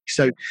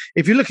So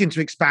if you're looking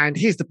to expand,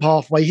 here's the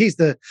pathway, here's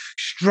the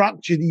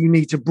structure that you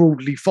need to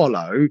broadly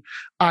follow.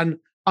 And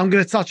I'm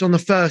going to touch on the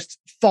first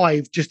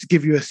 5 just to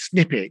give you a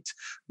snippet.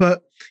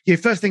 But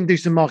first thing, do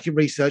some market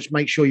research,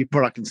 make sure your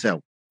product can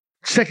sell.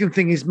 Second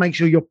thing is make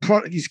sure your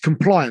product is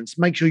compliance,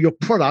 make sure your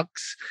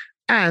products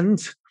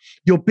and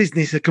your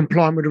business are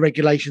compliant with the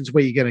regulations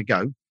where you're going to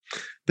go.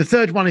 The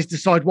third one is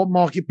decide what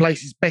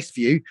marketplace is best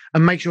for you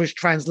and make sure it's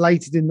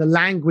translated in the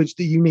language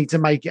that you need to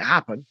make it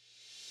happen.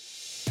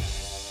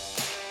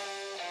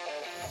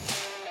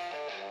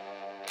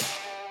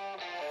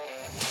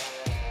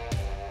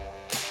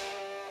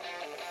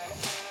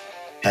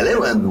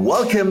 Hello and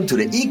welcome to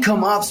the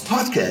eCommerce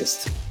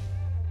podcast.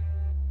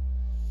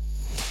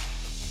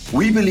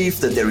 We believe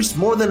that there is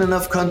more than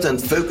enough content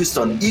focused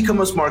on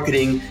e-commerce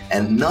marketing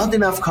and not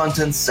enough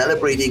content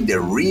celebrating the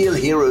real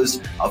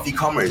heroes of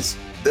e-commerce,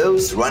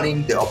 those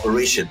running the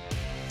operation.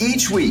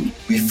 Each week,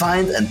 we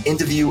find and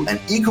interview an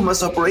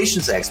e-commerce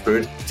operations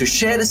expert to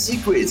share the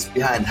secrets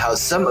behind how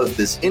some of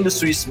this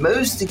industry's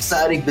most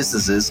exciting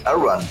businesses are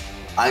run.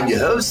 I'm your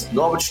host,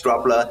 Norbert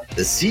Strappler,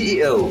 the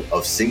CEO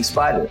of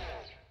SyncSpider.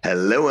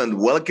 Hello and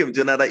welcome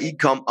to another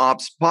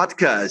eCommerce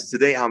podcast.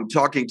 Today I'm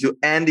talking to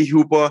Andy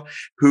Hooper,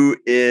 who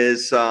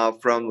is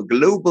from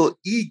Global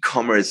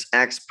eCommerce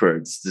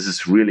Experts. This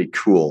is really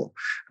cool.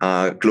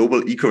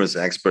 Global eCommerce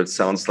Experts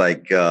sounds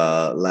like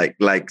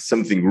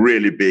something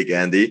really big,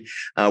 Andy.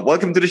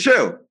 Welcome to the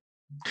show.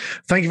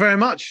 Thank you very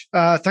much.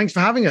 Thanks for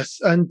having us,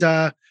 and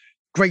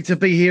great to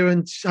be here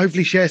and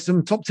hopefully share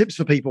some top tips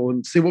for people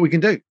and see what we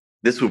can do.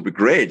 This would be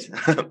great.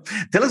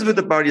 Tell us a bit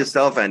about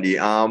yourself, Andy.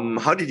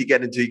 How did you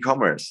get into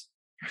e-commerce?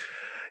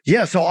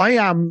 Yeah, so I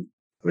am,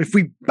 if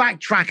we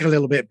backtrack a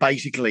little bit,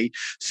 basically.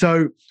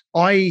 So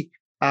I,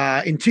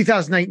 in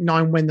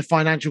 2008-9, when the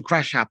financial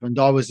crash happened,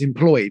 I was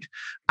employed.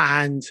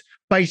 And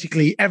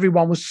basically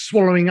everyone was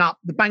swallowing up.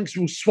 The banks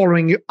were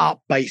swallowing it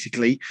up,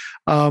 basically.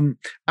 And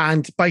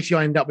basically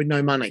I ended up with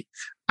no money.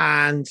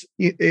 And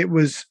it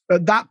was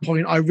at that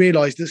point I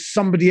realized that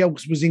somebody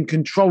else was in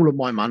control of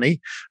my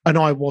money and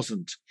I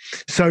wasn't.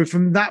 So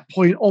from that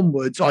point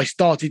onwards, I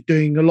started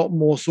doing a lot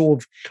more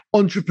sort of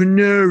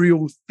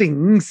entrepreneurial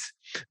things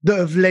that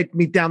have led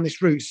me down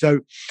this route.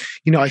 So,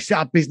 I set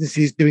up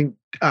businesses doing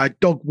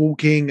dog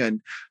walking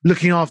and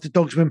looking after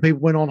dogs when people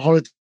went on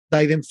holiday,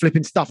 then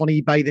flipping stuff on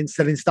eBay, then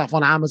selling stuff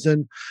on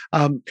Amazon,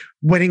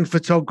 wedding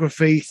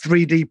photography,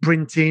 3D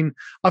printing.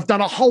 I've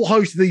done a whole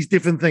host of these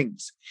different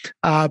things.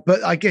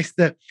 But I guess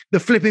the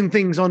flipping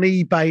things on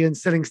eBay and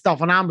selling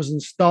stuff on Amazon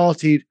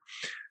started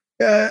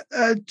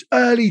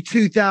early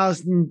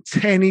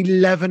 2010,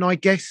 11, I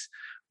guess,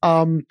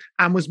 and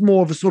was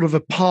more of a sort of a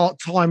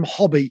part-time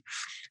hobby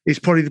is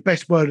probably the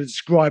best word of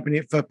describing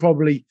it, for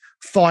probably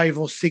 5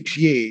 or 6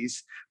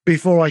 years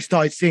before I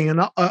started seeing an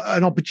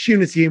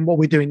opportunity in what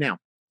we're doing now.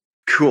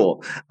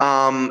 Cool.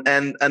 And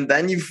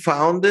then you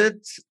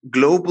founded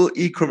Global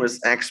eCommerce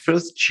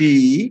Experts,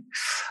 GE.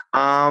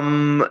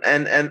 And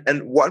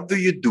what do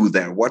you do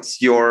there?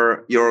 What's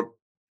your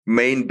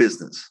main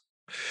business?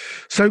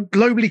 So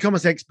Global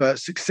eCommerce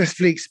Experts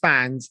successfully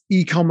expands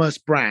e-commerce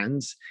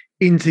brands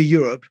into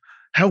Europe,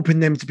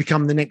 helping them to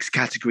become the next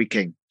category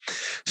king.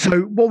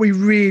 So what we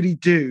really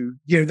do,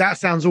 that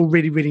sounds all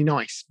really, really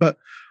nice, but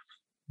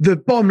the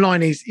bottom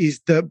line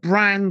is that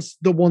brands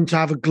that want to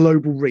have a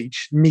global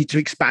reach need to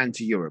expand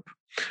to Europe.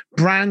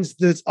 Brands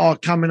that are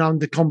coming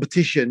under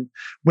competition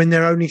when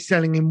they're only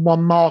selling in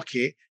one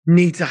market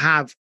need to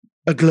have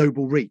a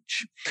global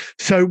reach.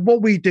 So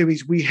what we do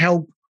is we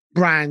help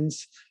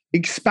brands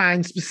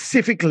expand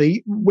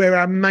specifically where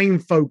our main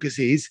focus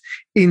is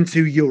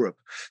into Europe.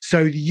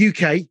 So the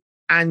UK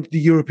and the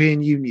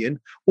European Union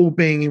all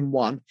being in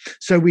one.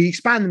 So we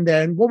expand them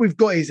there. And what we've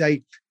got is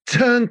a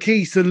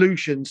turnkey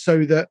solution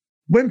so that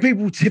when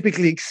people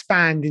typically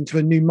expand into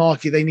a new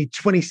market, they need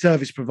 20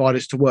 service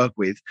providers to work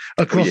with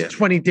across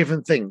 20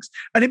 different things.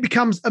 And it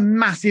becomes a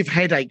massive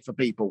headache for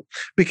people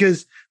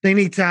because they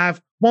need to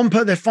have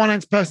their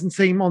finance person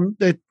team on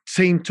the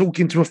team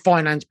talking to a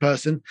finance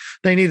person.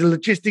 They need a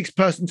logistics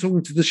person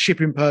talking to the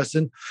shipping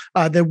person,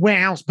 their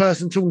warehouse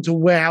person talking to a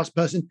warehouse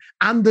person,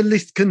 and the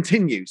list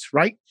continues,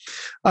 right?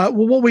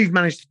 Well, what we've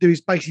managed to do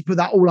is basically put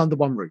that all under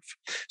one roof.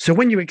 So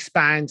when you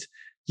expand,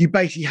 you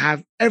basically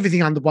have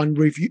everything under one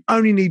roof. You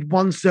only need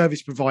one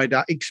service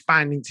provider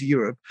expanding to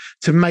Europe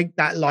to make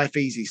that life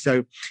easy.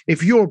 So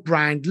if you're a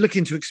brand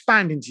looking to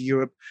expand into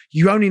Europe,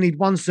 you only need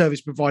one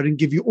service provider and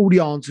give you all the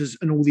answers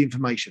and all the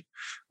information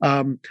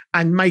and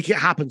make it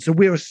happen. So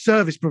we're a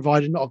service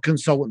provider, not a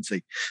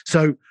consultancy.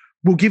 So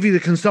we'll give you the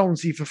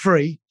consultancy for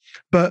free,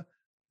 but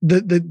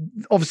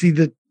obviously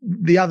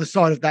the other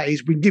side of that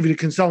is we can give you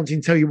the consultancy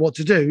and tell you what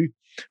to do.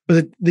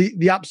 But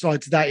the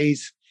upside to that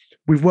is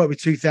we've worked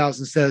with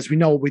 2,000 sellers. We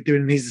know what we're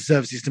doing, and here's the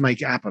services to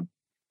make it happen.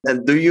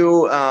 And do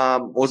you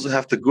also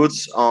have the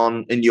goods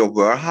in your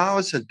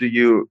warehouse? And do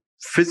you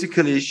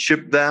physically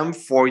ship them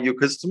for your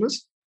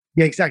customers?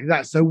 Yeah, exactly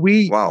that. So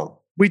we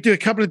do a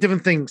couple of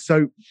different things.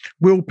 So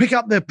we'll pick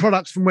up their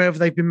products from wherever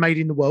they've been made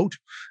in the world,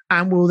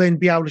 and we'll then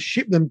be able to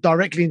ship them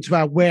directly into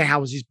our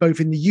warehouses, both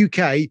in the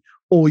UK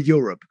or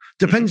Europe.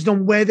 Depends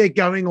on where they're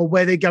going or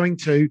where they're going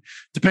to,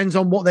 depends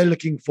on what they're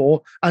looking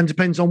for, and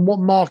depends on what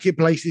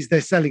marketplaces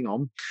they're selling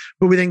on.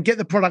 But we then get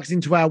the products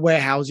into our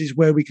warehouses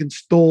where we can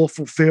store,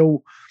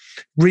 fulfill,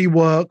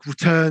 rework,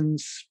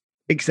 returns,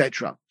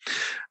 etc.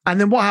 And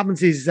then what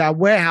happens is our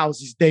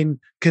warehouses then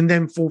can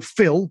then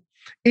fulfill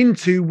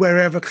into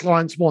wherever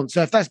clients want.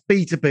 So if that's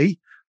B2B,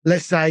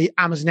 let's say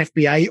Amazon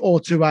FBA, or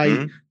to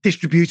a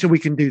distributor, we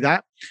can do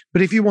that.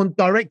 But if you want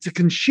direct to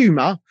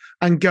consumer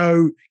and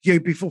go,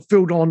 be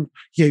fulfilled on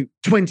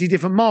 20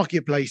 different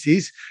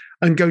marketplaces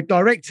and go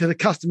direct to the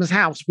customer's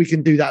house, we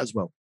can do that as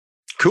well.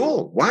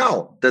 Cool.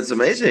 Wow. That's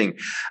amazing.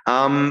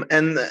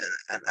 And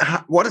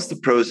what is the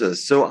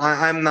process? So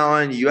I'm now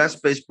a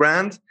US-based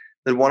brand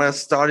that want to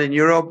start in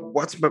Europe.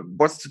 What's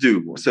to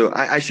do? So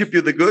I ship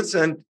you the goods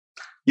and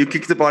you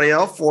kick the body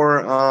off,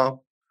 or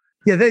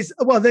there's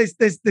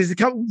a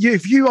couple.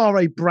 If you are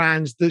a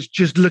brand that's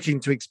just looking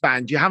to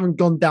expand, you haven't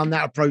gone down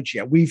that approach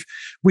yet.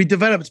 We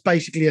developed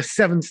basically a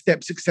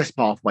 7-step success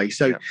pathway.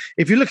 So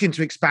if you're looking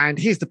to expand,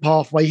 here's the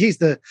pathway. Here's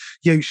the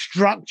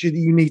structure that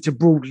you need to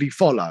broadly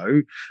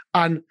follow.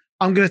 And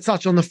I'm going to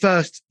touch on the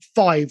first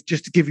 5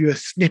 just to give you a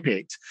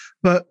snippet.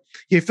 But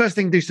first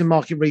thing, do some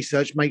market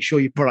research. Make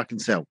sure your product can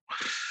sell.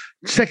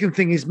 Second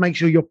thing is make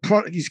sure your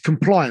product is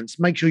compliance.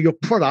 Make sure your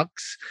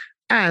products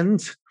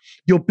and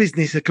your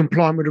business are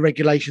compliant with the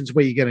regulations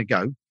where you're going to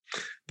go.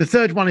 The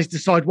third one is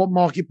decide what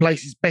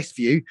marketplace is best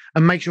for you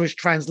and make sure it's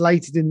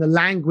translated in the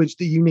language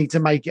that you need to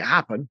make it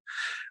happen.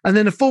 And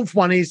then the fourth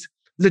one is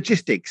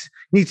logistics.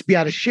 You need to be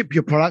able to ship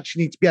your products.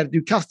 You need to be able to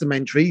do custom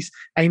entries,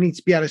 and you need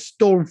to be able to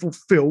store and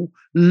fulfill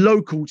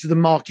local to the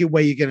market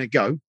where you're going to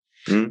go.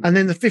 And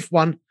then the fifth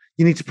one,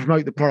 you need to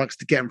promote the products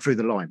to get them through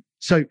the line.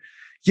 So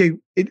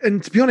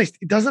and to be honest,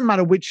 it doesn't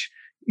matter which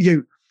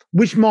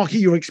market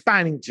you're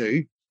expanding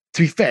to.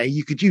 To be fair,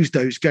 you could use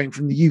those going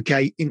from the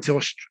UK into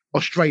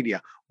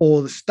Australia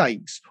or the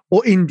States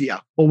or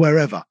India or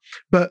wherever.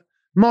 But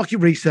market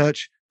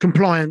research,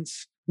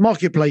 compliance,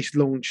 marketplace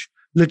launch,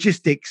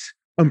 logistics,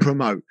 and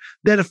promote.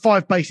 They're the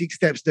 5 basic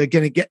steps that are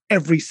going to get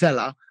every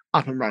seller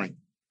up and running.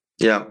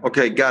 Yeah.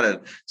 Okay. Got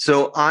it.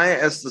 So I,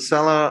 as the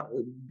seller,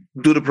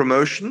 do the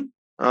promotion,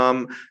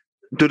 do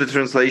the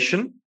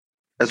translation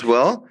as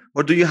well,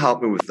 or do you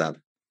help me with that?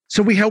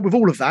 So we help with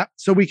all of that.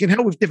 So we can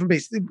help with different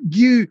bits.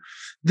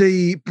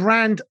 The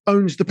brand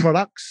owns the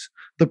products.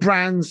 The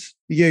brands,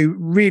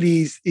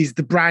 really is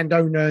the brand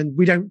owner, and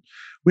we don't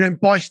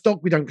buy stock.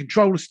 We don't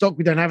control the stock.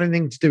 We don't have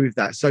anything to do with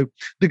that. So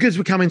the goods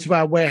will come into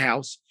our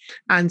warehouse,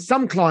 and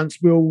some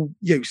clients will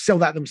sell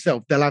that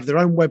themselves. They'll have their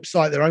own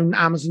website, their own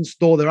Amazon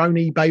store, their own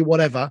eBay,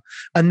 whatever,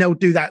 and they'll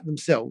do that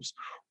themselves.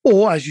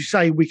 Or, as you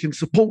say, we can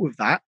support with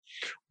that,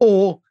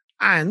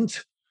 and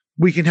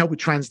we can help with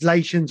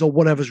translations or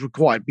whatever's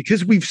required,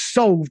 because we've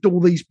solved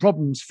all these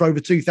problems for over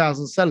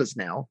 2,000 sellers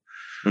now.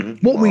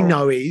 What we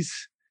know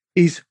is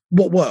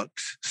what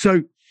works.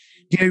 So,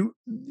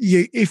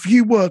 if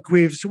you work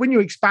with, so when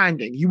you're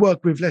expanding, you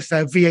work with, let's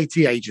say, a VAT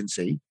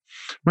agency,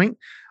 right?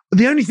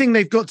 The only thing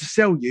they've got to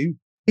sell you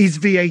is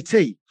VAT.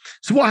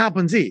 So what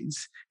happens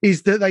is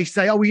that they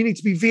say, you need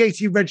to be VAT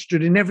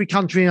registered in every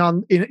country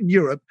in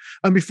Europe.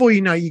 And before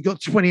you know, you've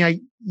got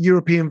 28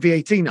 European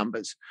VAT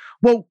numbers.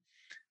 Well,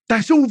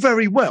 that's all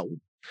very well,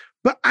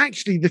 but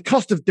actually the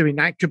cost of doing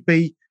that could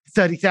be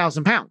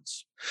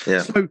 £30,000.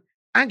 Yeah. So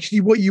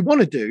actually what you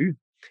want to do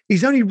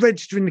is only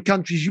register in the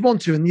countries you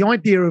want to. And the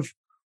idea of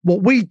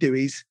what we do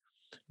is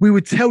we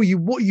would tell you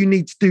what you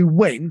need to do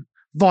when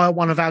via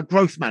one of our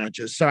growth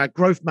managers. So our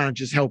growth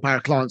managers help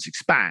our clients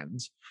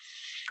expand.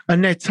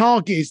 And their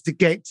target is to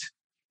get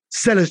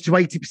sellers to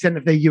 80%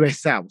 of their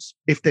US sales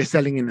if they're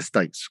selling in the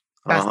States.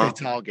 That's their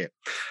target.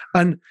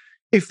 And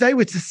if they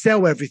were to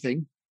sell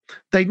everything,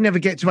 they'd never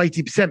get to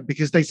 80%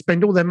 because they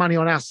spend all their money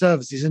on our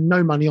services and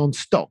no money on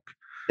stock.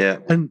 Yeah.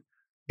 And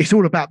it's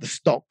all about the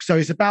stock. So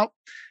it's about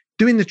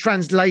doing the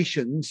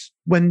translations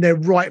when they're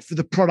right for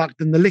the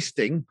product and the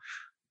listing,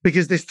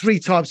 because there's 3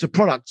 types of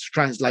products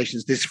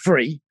translations. There's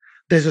free,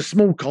 there's a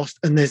small cost,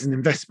 and there's an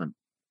investment.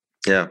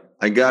 Yeah,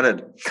 I got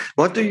it.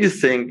 What do you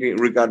think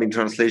regarding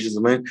translations?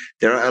 I mean,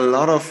 there are a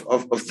lot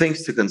of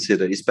things to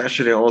consider,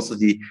 especially also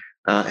the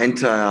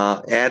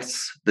entire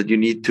ads that you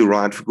need to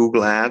write for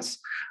Google Ads.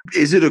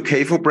 Is it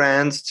okay for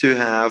brands to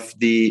have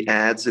the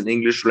ads in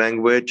English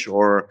language,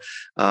 or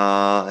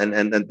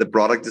and the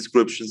product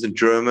descriptions in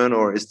German,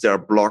 or is there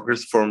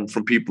blockers from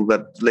people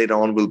that later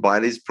on will buy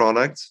these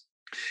products?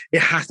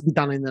 It has to be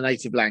done in the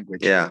native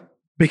language. Yeah,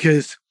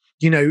 because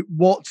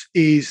what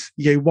is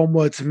one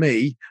word to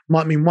me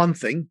might mean one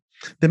thing.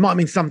 There might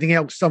mean something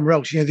else somewhere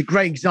else. The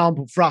great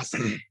example for us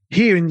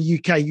here in the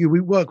UK, we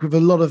work with a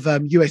lot of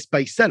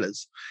US-based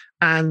sellers,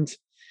 and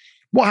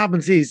what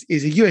happens is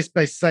a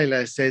US-based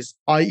seller says,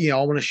 I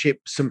want to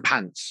ship some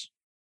pants,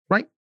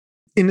 right?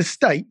 In the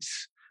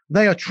States,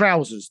 they are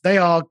trousers. They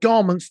are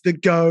garments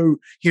that go,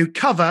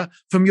 cover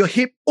from your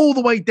hip all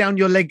the way down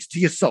your legs to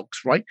your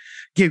socks, right?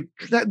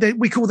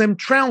 We call them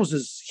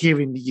trousers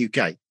here in the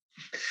UK.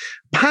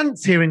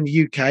 Pants here in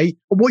the UK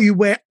are what you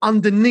wear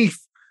underneath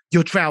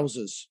your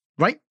trousers,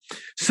 right?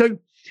 So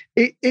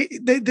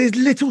there's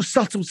little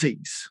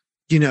subtleties,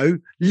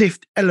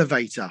 lift,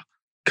 elevator,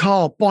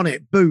 car,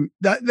 bonnet, boot.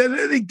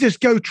 They just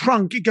go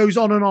trunk. It goes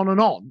on and on and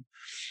on.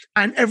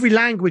 And every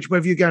language,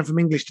 whether you're going from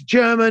English to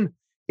German,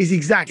 is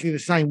exactly the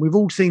same. We've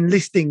all seen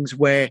listings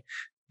where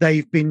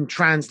they've been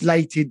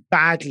translated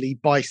badly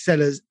by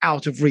sellers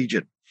out of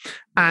region.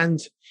 And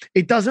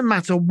it doesn't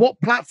matter what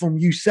platform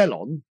you sell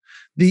on,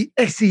 the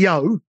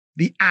SEO,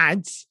 the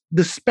ads,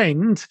 the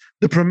spend,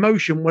 the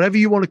promotion, whatever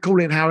you want to call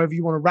it, however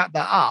you want to wrap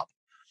that up,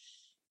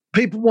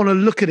 people want to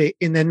look at it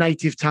in their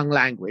native tongue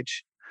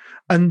language.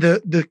 And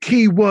the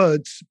key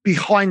words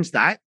behind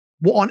that,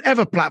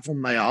 whatever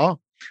platform they are,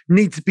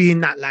 need to be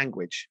in that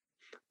language.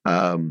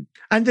 And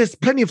there's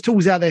plenty of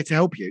tools out there to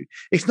help you.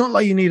 It's not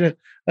like you need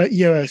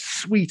a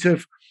suite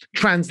of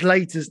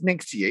translators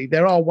next to you.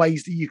 There are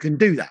ways that you can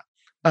do that.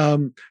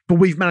 But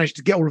we've managed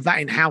to get all of that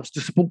in-house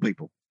to support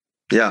people.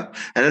 Yeah.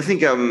 And I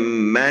think a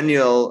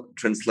manual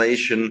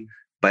translation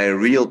by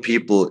real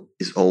people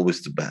is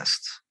always the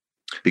best,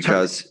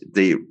 because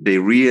they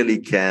really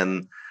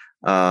can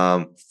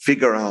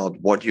figure out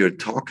what you're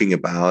talking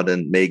about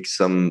and make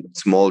some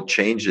small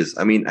changes.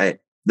 I mean,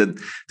 the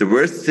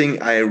worst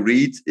thing I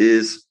read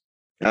is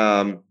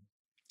a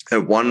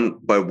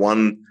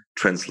one-by-one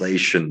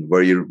translation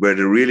where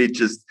they really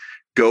just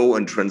go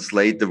and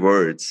translate the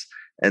words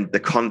and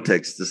the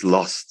context is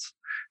lost.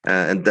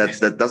 And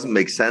that doesn't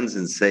make sense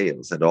in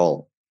sales at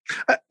all.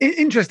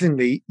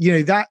 Interestingly,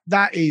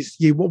 that is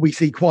what we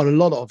see quite a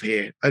lot of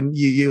here, and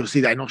you'll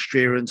see that in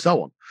Austria and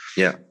so on.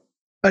 Yeah.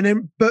 And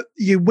then, but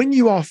when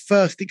you are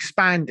first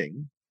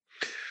expanding,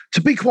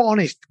 to be quite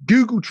honest,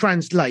 Google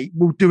Translate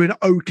will do an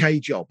okay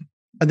job,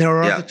 and there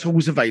are other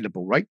tools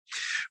available, right?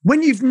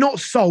 When you've not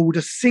sold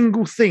a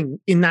single thing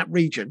in that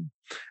region,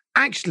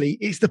 actually,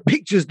 it's the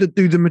pictures that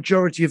do the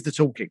majority of the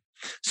talking.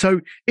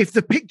 So if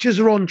the pictures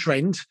are on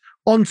trend,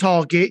 on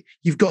target,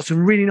 you've got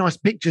some really nice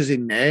pictures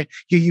in there.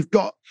 You've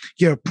got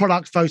your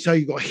product photo,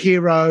 you've got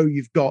hero,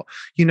 you've got,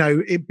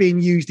 it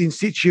being used in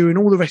situ and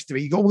all the rest of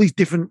it. You've got all these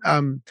different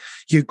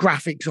your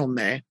graphics on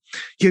there.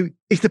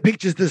 It's the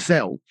pictures that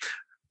sell.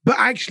 But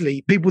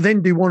actually, people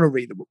then do want to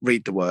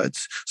read the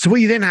words. So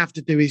what you then have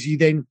to do is you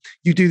do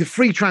the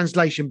free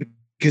translation,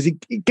 because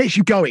it gets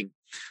you going.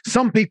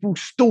 Some people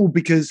stall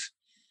because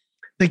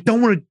they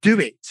don't want to do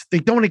it. They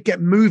don't want to get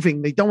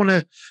moving. They don't want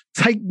to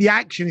take the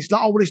action. It's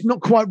like, it's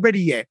not quite ready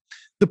yet.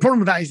 The problem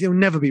with that is it'll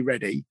never be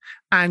ready.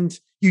 And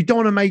you don't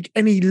want to make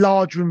any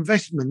larger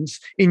investments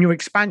in your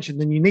expansion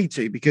than you need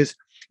to, because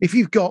if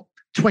you've got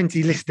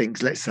 20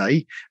 listings, let's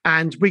say,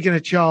 and we're going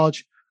to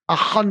charge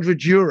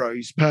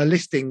 €100 per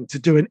listing to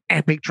do an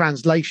epic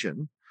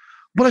translation,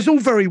 well, it's all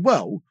very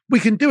well. We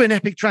can do an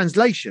epic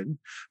translation,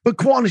 but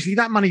quite honestly,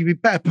 that money would be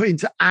better put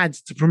into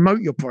ads to promote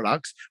your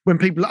products when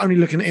people are only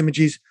looking at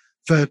images.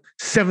 For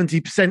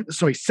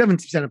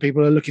 70% of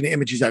people are looking at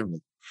images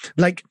only.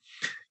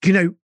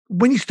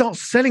 When you start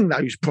selling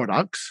those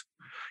products,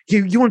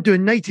 you want to do a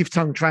native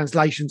tongue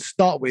translation to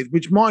start with,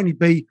 which might only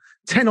be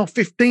 £10 or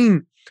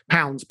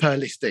 £15 per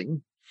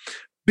listing,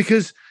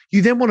 because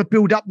you then want to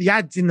build up the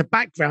ads in the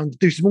background to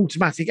do some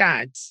automatic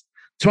ads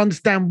to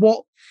understand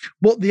what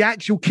the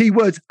actual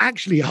keywords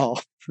actually are.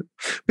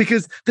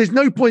 Because there's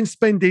no point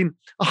spending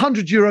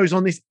 €100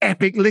 on this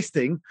epic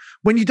listing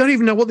when you don't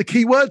even know what the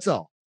keywords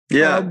are.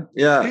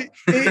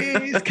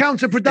 It's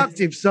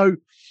counterproductive. So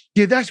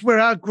that's where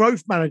our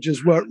growth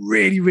managers work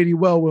really, really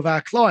well with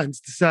our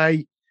clients to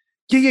say,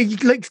 you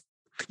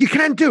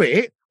can do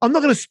it. I'm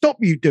not going to stop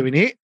you doing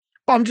it,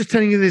 but I'm just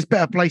telling you there's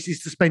better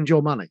places to spend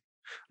your money.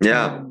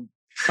 Yeah.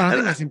 I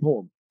think that's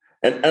important.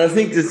 And I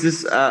think this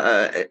is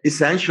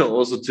essential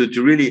also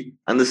to really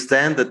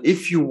understand that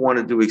if you want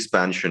to do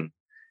expansion,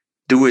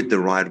 do it the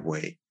right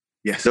way.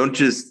 Yes. Don't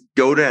just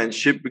go there and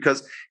ship,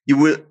 because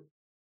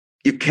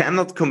you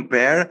cannot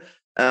compare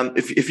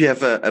if you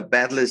have a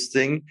bad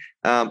listing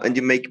and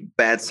you make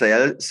bad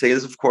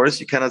sales. Of course,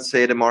 you cannot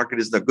say the market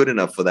is not good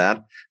enough for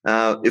that.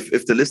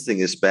 If the listing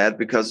is bad,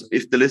 because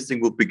if the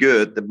listing would be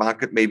good, the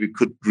market maybe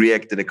could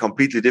react in a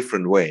completely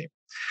different way.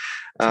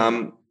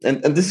 And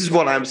this is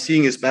what I'm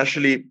seeing,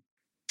 especially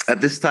at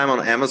this time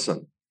on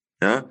Amazon.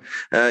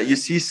 You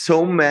see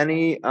so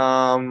many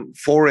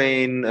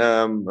foreign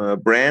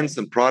brands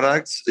and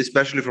products,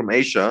 especially from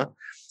Asia,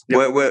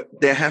 where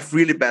they have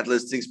really bad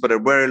listings, but a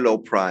very low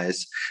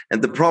price.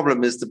 And the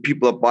problem is that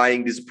people are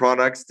buying these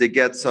products, they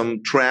get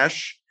some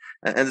trash,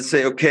 and they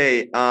say,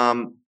 okay,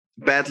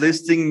 bad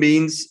listing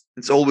means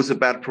it's always a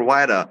bad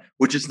provider,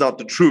 which is not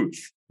the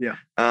truth. Yeah.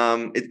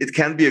 It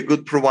can be a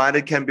good provider,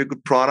 it can be a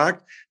good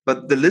product,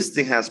 but the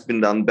listing has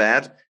been done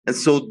bad. And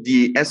so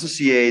they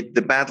associate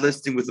the bad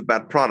listing with the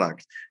bad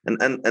product.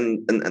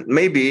 And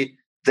maybe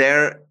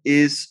there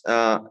is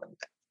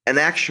an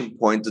action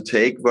point to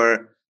take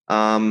where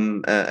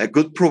a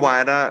good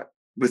provider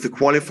with a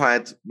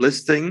qualified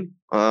listing,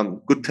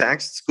 good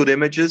texts, good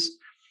images,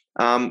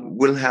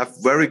 will have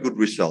very good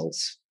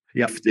results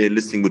if the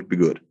listing would be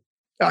good.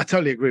 I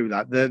totally agree with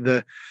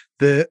that.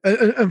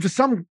 And for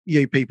some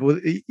people,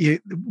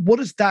 what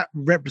does that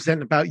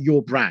represent about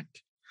your brand?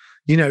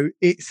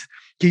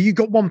 You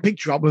got one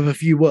picture up with a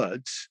few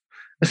words.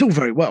 It's all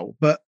very well,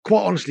 but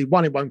quite honestly,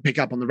 one, it won't pick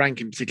up on the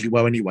ranking particularly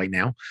well anyway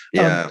now.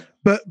 Yeah.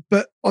 But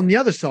on the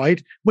other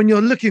side, when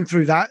you're looking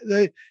through that,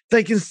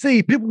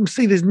 people can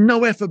see there's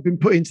no effort been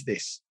put into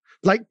this.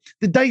 Like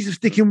the days of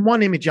sticking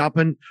one image up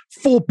and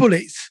 5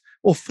 bullets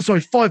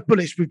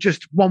with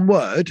just one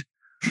word.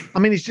 I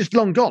mean, it's just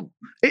long gone.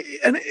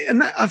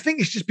 And I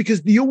think it's just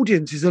because the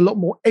audience is a lot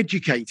more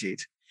educated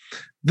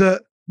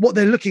that what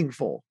they're looking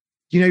for.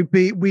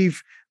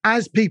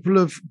 As people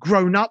have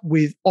grown up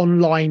with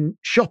online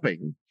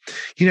shopping,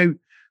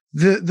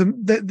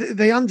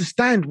 they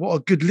understand what a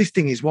good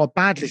listing is, what a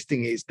bad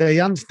listing is.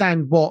 They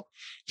understand what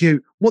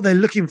they're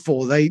looking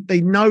for. They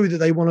know that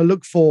they want to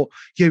look for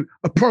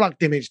a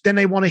product image, then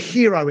they want a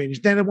hero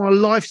image, then they want a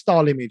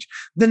lifestyle image,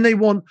 then they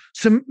want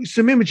some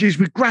images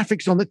with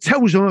graphics on that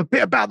tells them a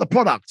bit about the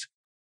product,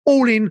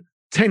 all in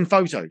 10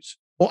 photos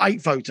or 8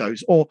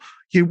 photos or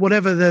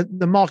whatever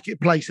the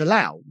marketplace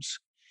allows.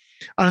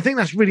 And I think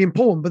that's really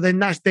important. But then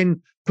that's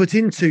then put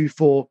into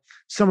for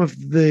some of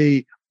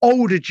the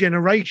older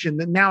generation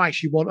that now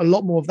actually want a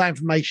lot more of that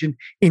information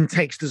in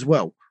text as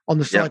well on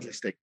the side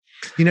listing.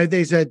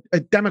 There's a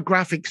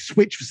demographic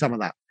switch for some of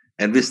that.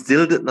 And we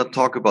still did not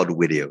talk about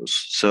videos.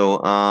 So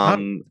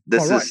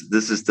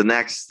this is the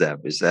next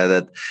step. Is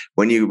that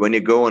when you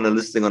go on a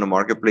listing on a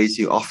marketplace,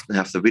 you often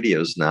have the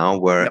videos now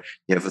where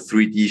you have a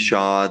 3D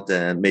shot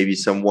and maybe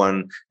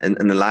someone and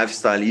a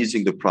lifestyle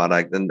using the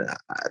product, and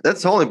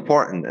that's all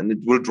important. And it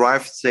will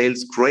drive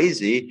sales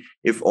crazy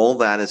if all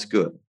that is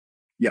good.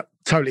 Yeah,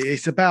 totally.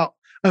 It's about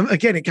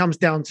again, it comes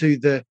down to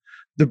the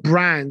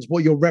brands,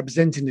 what you're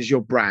representing as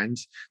your brand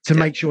to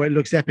make sure it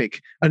looks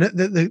epic. And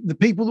the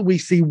people that we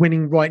see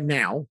winning right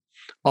now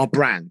are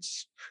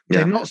brands.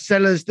 They're not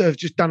sellers that have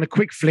just done a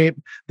quick flip.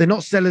 They're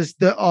not sellers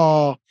that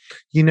are,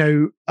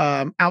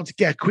 out to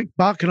get a quick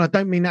buck. And I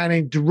don't mean that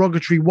in a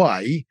derogatory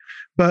way,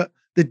 but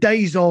the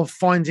days of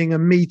finding a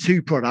Me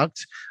Too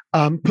product,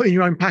 putting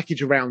your own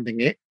package around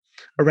it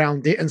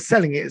and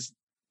selling it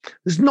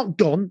is not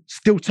gone.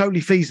 Still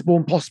totally feasible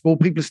and possible.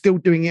 People are still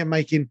doing it and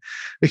making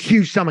a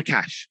huge sum of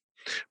cash.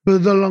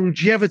 But the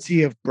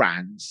longevity of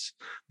brands,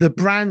 the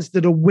brands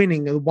that are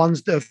winning are the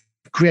ones that have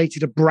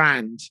created a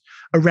brand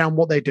around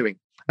what they're doing.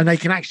 And they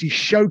can actually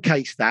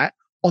showcase that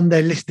on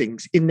their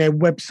listings, in their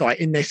website,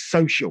 in their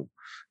social,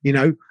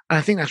 and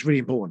I think that's really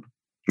important.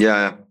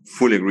 Yeah,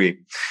 fully agree.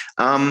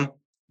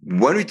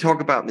 When we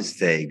talk about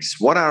mistakes,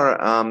 what are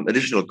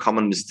additional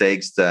common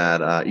mistakes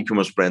that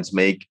e-commerce brands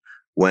make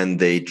when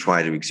they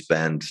try to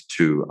expand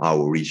to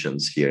our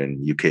regions here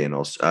in UK and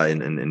also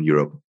in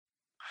Europe?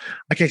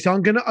 Okay, so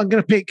I'm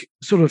gonna pick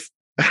sort of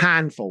a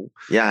handful.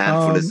 Yeah, a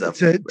handful is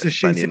to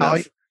shoot it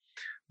out.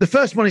 The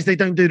first one is they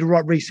don't do the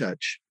right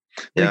research.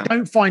 They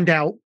don't find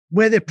out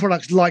where their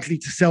product's likely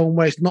to sell and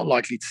where it's not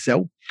likely to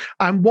sell,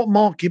 and what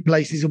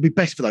marketplaces will be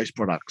best for those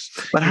products.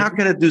 But how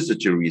can I do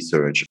such a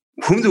research?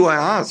 Whom do I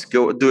ask?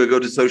 Do I go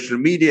to social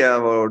media,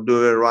 or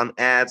do I run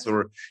ads,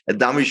 or a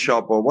dummy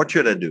shop, or what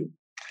should I do?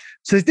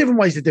 So there's different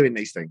ways of doing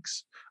these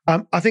things.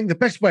 I think the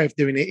best way of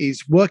doing it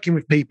is working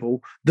with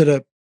people that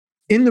are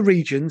in the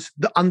regions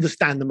that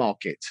understand the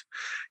market.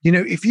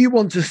 If you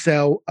want to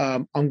sell,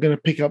 I'm going to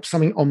pick up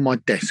something on my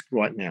desk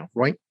right now,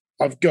 right?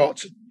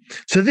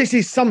 So this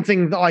is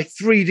something that I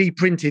 3D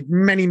printed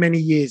many, many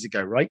years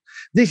ago, right?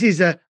 This is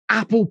a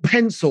Apple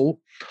Pencil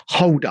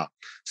holder.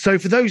 So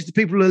for those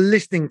people who are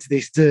listening to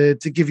this, to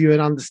give you an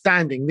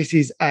understanding, this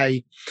is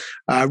a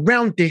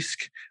round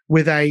disc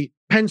with a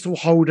pencil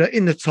holder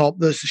in the top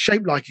that's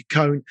shaped like a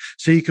cone.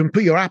 So you can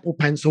put your Apple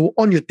Pencil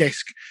on your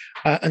desk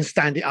and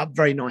stand it up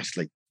very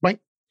nicely.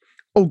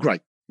 All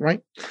great, right?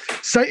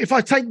 So if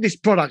I take this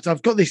product,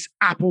 I've got this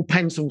Apple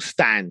Pencil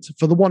stand,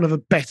 for the want of a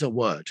better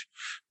word,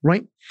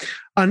 right?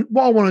 And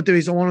what I want to do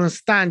is I want to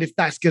understand if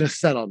that's going to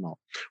sell or not.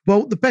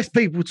 Well, the best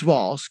people to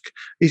ask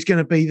is going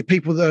to be the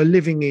people that are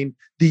living in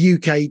the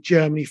UK,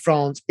 Germany,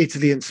 France,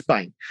 Italy, and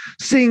Spain,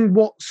 seeing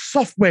what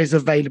software is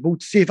available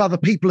to see if other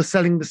people are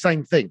selling the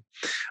same thing.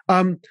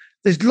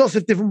 There's lots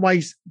of different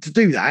ways to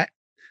do that.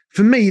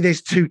 For me,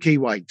 there's 2 key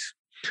ways.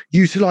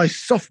 Utilize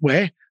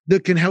software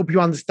that can help you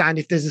understand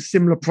if there's a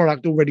similar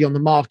product already on the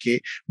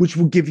market, which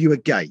will give you a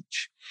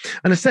gauge.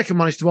 And the second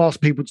one is to ask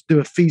people to do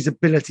a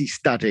feasibility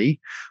study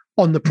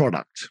on the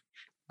product.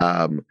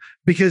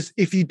 Because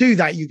if you do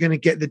that, you're going to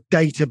get the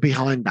data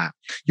behind that.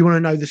 You want to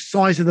know the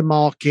size of the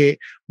market,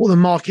 what the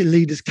market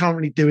leader's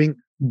currently doing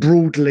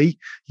broadly,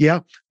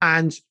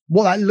 and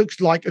what that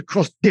looks like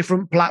across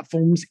different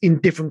platforms in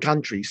different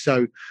countries.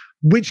 So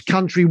which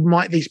country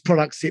might these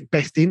products sit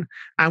best in,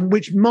 and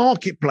which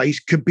marketplace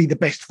could be the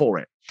best for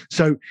it?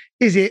 So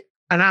is it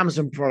an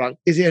Amazon product?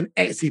 Is it an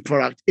Etsy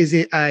product? Is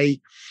it a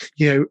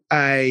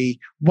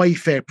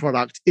Wayfair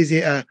product? Is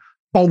it a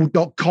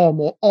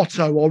bold.com or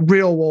Otto or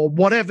Real or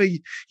whatever?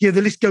 The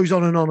list goes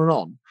on and on and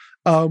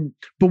on.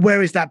 But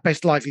where is that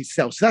best likely to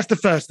sell? So that's the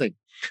first thing.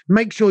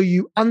 Make sure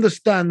you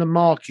understand the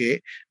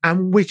market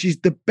and which is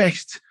the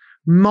best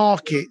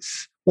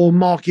markets or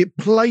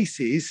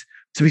marketplaces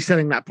to be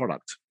selling that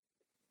product.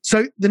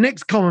 So the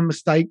next common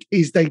mistake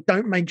is they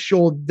don't make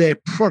sure their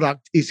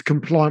product is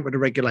compliant with the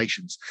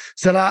regulations.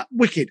 So that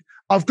wicked,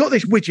 I've got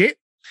this widget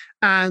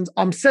and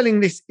I'm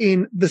selling this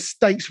in the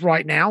States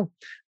right now.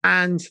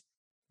 And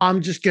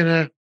I'm just going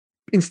to,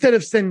 instead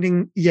of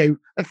sending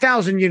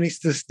 1,000 units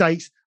to the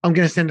States, I'm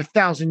going to send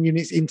 1,000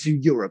 units into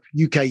Europe,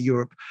 UK,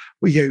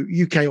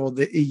 UK or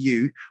the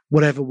EU,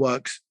 whatever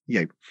works.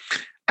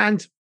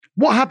 And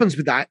what happens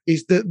with that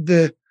is that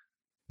the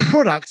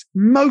product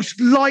most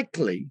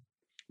likely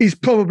is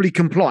probably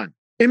compliant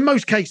in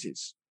most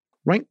cases,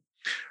 right?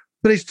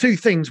 But there's two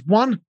things.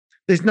 One,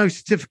 there's no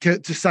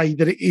certificate to say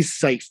that it is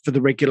safe for the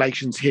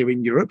regulations here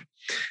in Europe.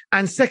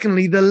 And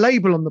secondly, the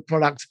label on the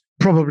product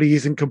probably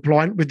isn't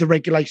compliant with the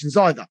regulations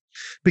either,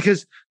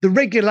 because the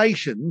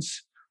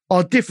regulations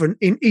are different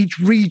in each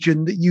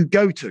region that you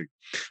go to.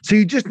 So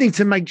you just need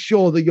to make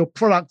sure that your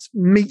product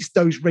meets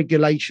those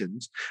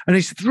regulations. And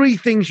there's three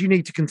things you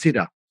need to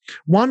consider.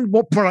 One,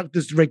 what product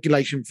does the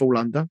regulation fall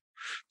under?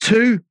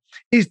 Two,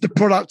 is the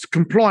product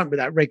compliant with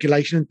that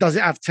regulation? Does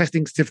it have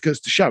testing certificates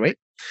to show it?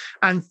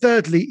 And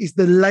thirdly, is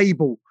the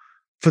label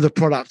for the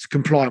product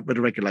compliant with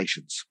the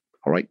regulations?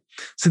 All right.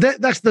 So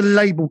that's the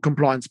label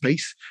compliance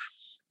piece.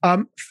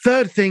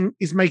 Third thing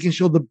is making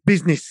sure the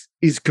business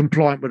is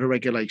compliant with the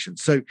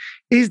regulations. So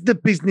is the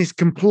business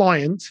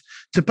compliant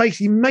to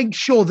basically make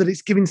sure that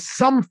it's giving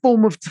some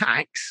form of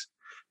tax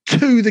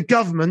to the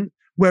government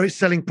where it's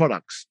selling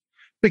products?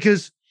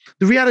 Because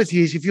the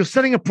reality is, if you're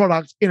selling a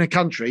product in a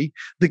country,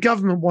 the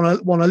government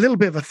want a little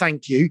bit of a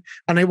thank you,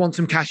 and they want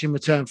some cash in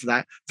return for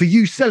that, for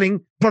you selling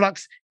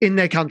products in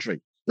their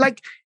country. Like,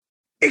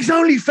 it's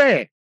only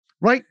fair,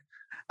 right?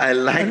 I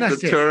like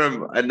the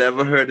term. I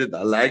never heard it.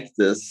 I like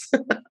this.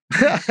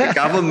 The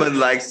government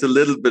likes a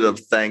little bit of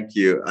thank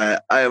you.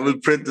 I will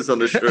print this on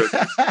the shirt.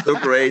 So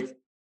great.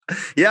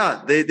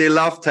 Yeah, they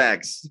love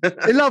tax.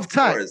 They love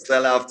tax. Of course, they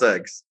love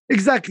tax.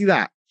 Exactly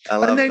that. I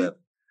love that.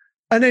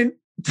 And then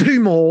two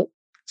more.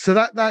 So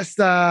that's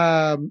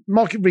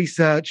market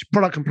research,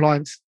 product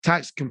compliance,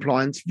 tax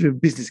compliance,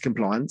 business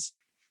compliance.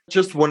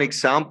 Just one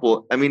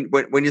example. I mean,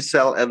 when you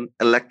sell an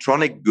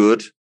electronic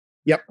good,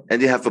 yep,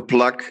 and you have a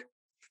plug,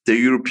 the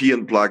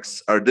European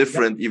plugs are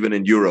different, even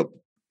in Europe.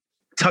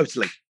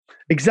 Totally,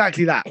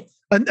 exactly that.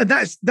 And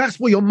that's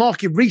what your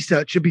market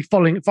research should be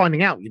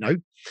finding out.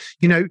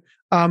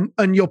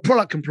 And your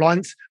product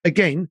compliance,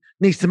 again,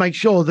 needs to make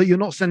sure that you're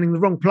not sending the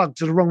wrong plug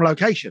to the wrong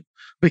location,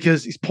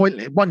 because it's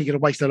pointless. One, you're going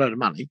to waste a load of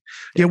money.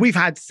 Yeah, we've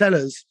had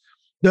sellers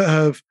that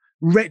have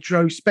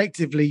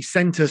retrospectively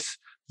sent us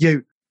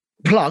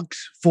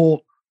plugs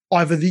for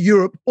either the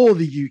Europe or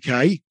the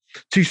UK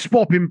to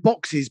swap in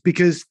boxes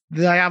because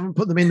they haven't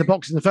put them in the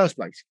box in the first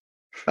place.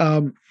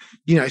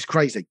 It's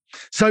crazy.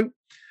 So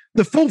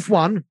the fourth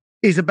one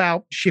is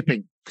about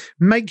shipping.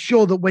 Make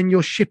sure that when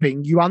you're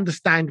shipping, you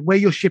understand where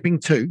you're shipping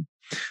to,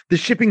 the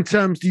shipping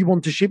terms that you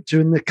want to ship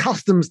to, and the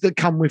customs that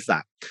come with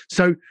that.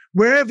 So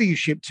wherever you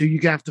ship to, you're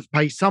going to have to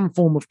pay some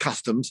form of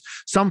customs,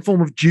 some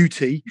form of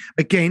duty,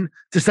 again,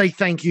 to say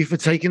thank you for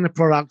taking the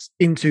products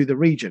into the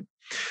region.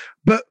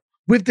 But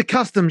with the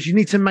customs, you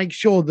need to make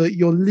sure that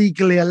you're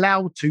legally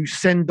allowed to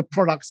send the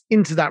products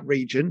into that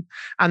region.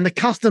 And the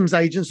customs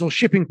agents or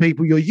shipping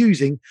people you're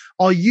using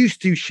are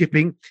used to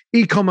shipping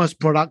e-commerce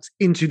products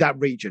into that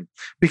region,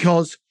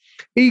 because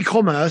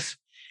e-commerce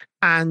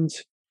and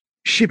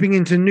shipping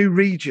into new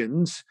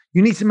regions,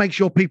 you need to make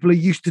sure people are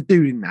used to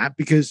doing that,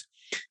 because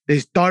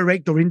there's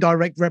direct or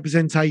indirect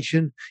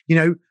representation.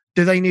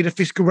 Do they need a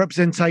fiscal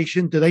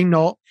representation? Do they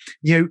not?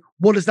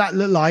 What does that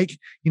look like?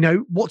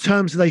 What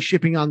terms are they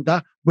shipping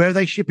under? Where are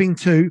they shipping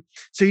to?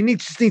 So you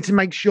just need to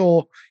make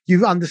sure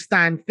you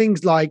understand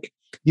things like,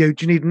 do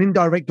you need an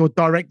indirect or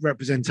direct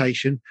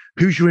representation?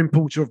 Who's your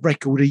importer of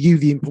record? Are you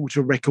the importer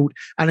of record?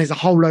 And there's a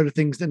whole load of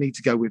things that need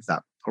to go with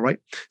that. All right.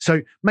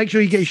 So make sure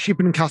you get your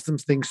shipping and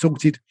customs things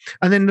sorted.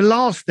 And then the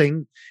last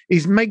thing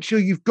is make sure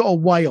you've got a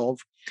way of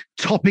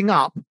topping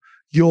up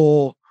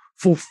your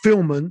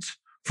fulfillment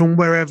from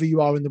wherever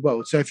you are in the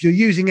world. So if you're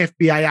using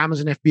FBA,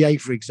 Amazon FBA,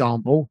 for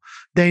example,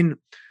 then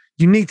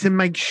you need to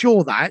make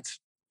sure that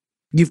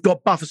you've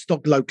got buffer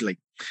stock locally,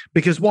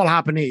 because what'll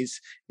happen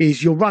is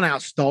you'll run out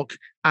of stock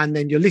and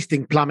then your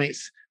listing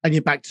plummets and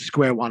you're back to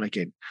square one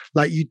again.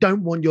 Like, you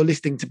don't want your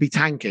listing to be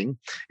tanking.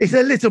 It's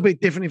a little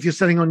bit different if you're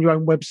selling on your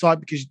own website,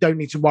 because you don't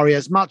need to worry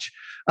as much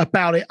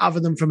about it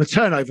other than from a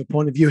turnover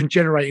point of view and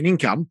generating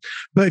income.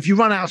 But if you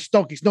run out of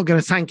stock, it's not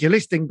going to tank your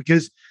listing,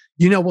 because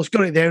you know what's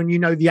got it there and you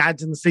know the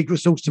ads and the secret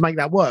sauce to make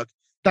that work.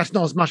 That's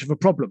not as much of a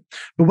problem.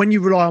 But when you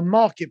rely on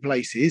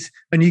marketplaces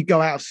and you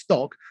go out of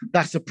stock,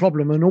 that's a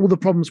problem. And all the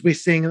problems we're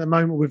seeing at the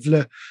moment with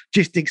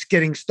logistics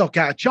getting stock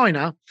out of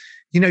China,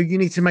 you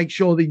need to make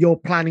sure that you're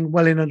planning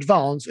well in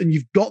advance and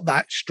you've got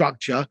that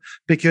structure,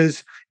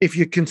 because if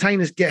your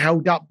containers get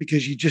held up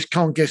because you just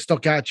can't get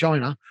stock out of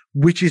China,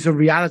 which is a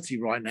reality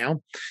right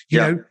now,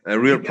 a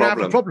real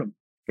problem.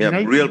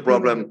 Real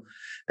problem.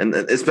 And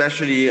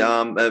especially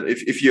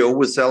if you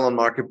oversell on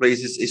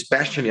marketplaces,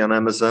 especially on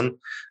Amazon,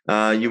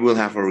 you will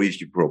have a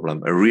review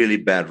problem, a really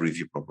bad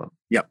review problem.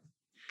 Yep.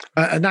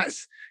 And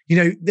that's,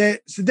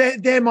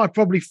 they're my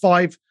probably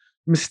 5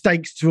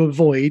 mistakes to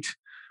avoid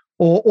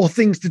or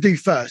things to do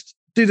first.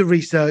 Do the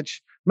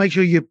research, make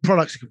sure your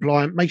products are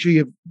compliant, make sure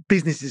your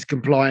business is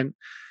compliant,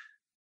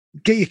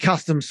 get your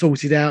customs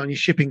sorted out and your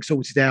shipping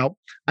sorted out.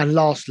 And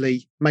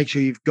lastly, make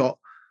sure you've got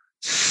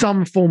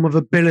some form of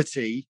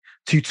ability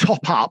to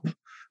top up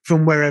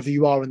from wherever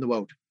you are in the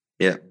world.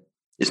 Yeah,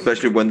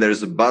 especially when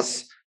there's a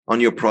buzz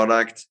on your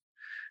product,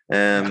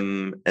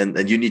 and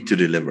you need to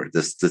deliver.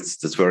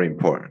 That's very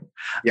important.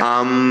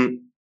 Yeah.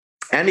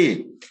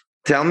 Andy,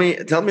 tell me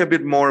a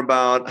bit more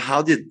about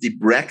how did the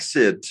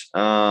Brexit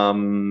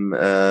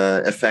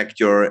affect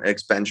your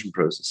expansion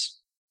process?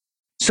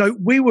 So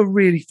we were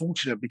really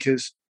fortunate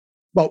because,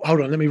 well,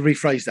 hold on, let me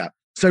rephrase that.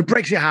 So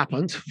Brexit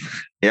happened.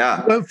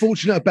 Yeah. We weren't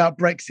fortunate about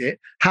Brexit.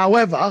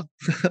 However,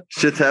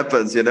 shit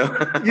happens, you know.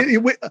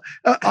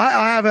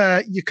 I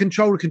have you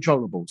control the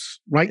controllables,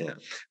 right? Yeah.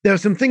 There are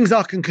some things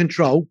I can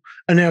control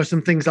and there are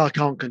some things I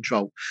can't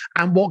control.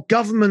 And what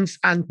governments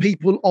and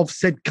people of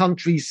said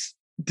countries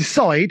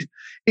decide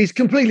is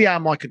completely out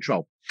of my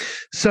control.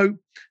 So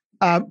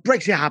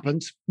Brexit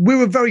happened. We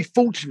were very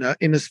fortunate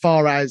in as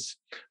far as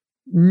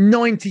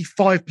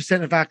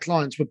 95% of our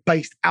clients were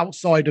based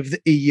outside of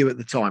the EU at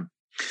the time.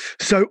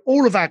 So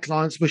all of our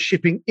clients were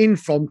shipping in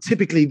from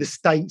typically the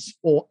States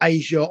or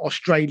Asia,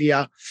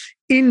 Australia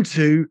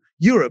into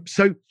Europe.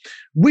 So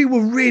we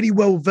were really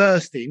well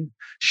versed in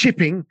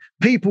shipping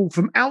people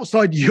from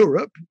outside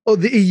Europe or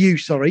the EU,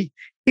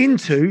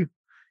 into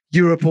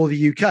Europe or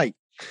the UK.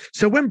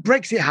 So when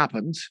Brexit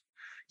happened,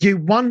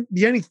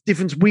 the only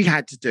difference we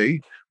had to do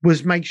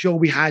was make sure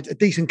we had a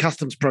decent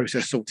customs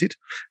process sorted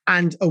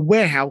and a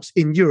warehouse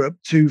in Europe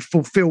to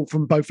fulfill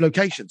from both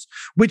locations,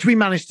 which we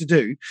managed to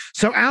do.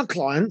 So our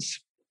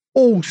clients,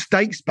 all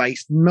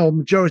states-based,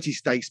 majority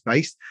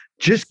states-based,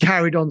 just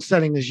carried on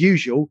selling as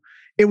usual.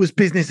 It was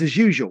business as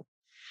usual.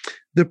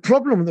 The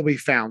problem that we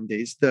found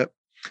is that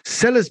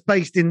sellers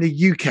based in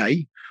the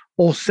UK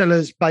or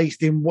sellers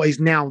based in what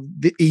is now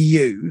the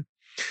EU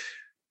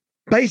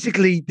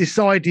basically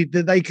decided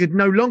that they could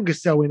no longer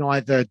sell in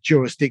either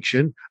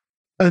jurisdiction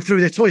and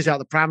threw their toys out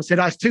the pram and said,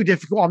 "It's too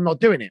difficult, I'm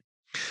not doing it."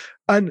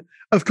 And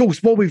of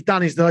course, what we've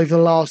done is that over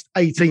the last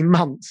 18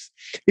 months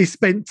is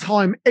spent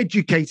time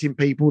educating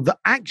people that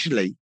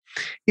actually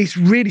it's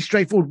really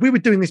straightforward. We were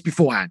doing this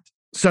beforehand.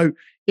 So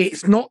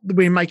it's not that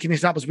we're making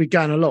this up as we're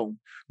going along.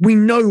 We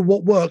know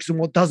what works and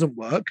what doesn't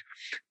work.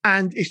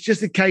 And it's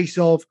just a case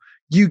of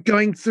you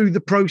going through the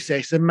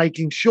process and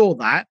making sure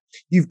that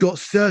you've got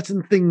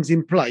certain things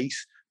in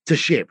place to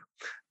ship.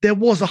 There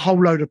was a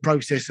whole load of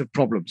process of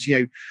problems.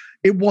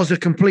 It was a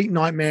complete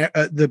nightmare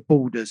at the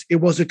borders. It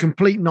was a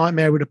complete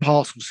nightmare with the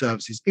parcel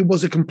services. It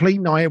was a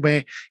complete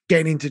nightmare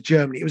getting into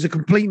Germany. It was a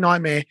complete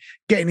nightmare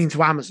getting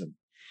into Amazon.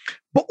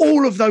 But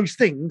all of those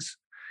things,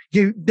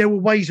 there were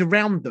ways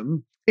around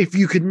them if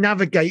you could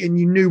navigate and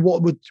you knew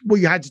what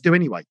you had to do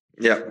anyway.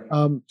 Yeah.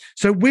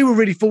 So we were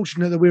really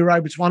fortunate that we were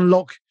able to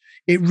unlock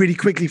it really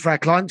quickly for our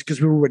clients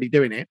because we were already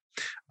doing it.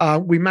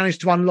 We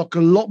managed to unlock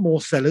a lot more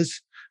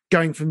sellers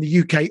going from the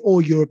UK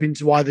or Europe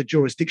into either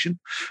jurisdiction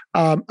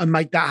and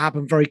make that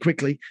happen very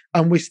quickly.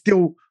 And we're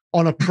still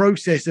on a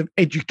process of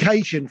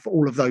education for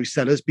all of those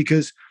sellers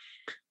because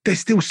there's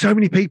still so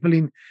many people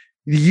in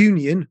the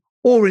Union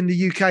or in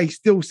the UK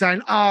still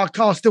saying, I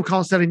still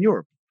can't sell in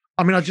Europe.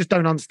 I mean, I just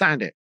don't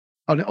understand it,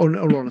 in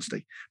all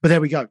honesty. But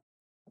there we go.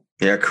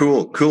 Yeah,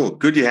 cool.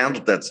 Good you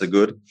handled that so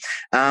good.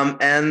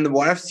 And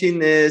what I've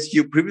seen is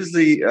you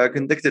previously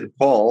conducted a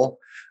poll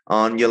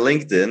on your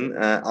LinkedIn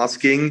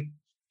asking,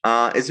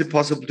 is it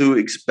possible to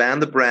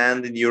expand the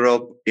brand in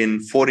Europe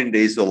in 14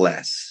 days or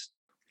less?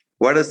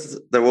 Where does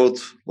the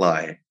vote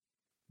lie?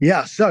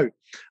 Yeah, so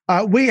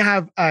we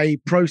have a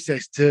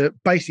process to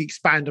basically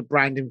expand a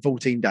brand in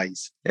 14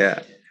 days.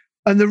 Yeah.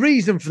 And the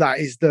reason for that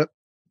is that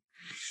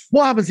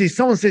what happens is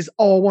someone says,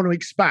 I want to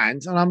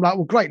expand. And I'm like,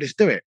 well, great, let's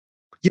do it.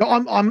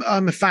 I'm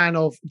a fan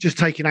of just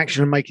taking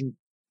action and making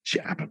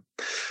shit happen.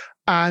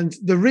 And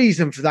the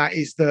reason for that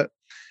is that,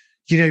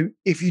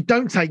 if you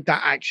don't take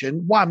that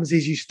action, what happens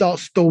is you start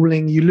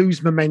stalling, you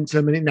lose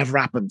momentum, and it never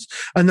happens.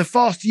 And the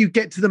faster you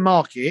get to the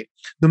market,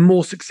 the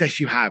more success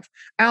you have.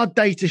 Our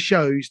data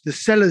shows the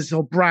sellers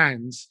or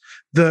brands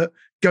that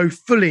go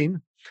full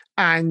in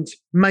and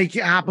make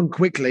it happen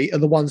quickly are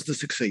the ones that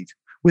succeed,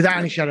 without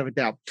any shadow of a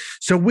doubt.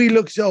 So we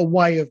looked at a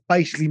way of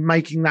basically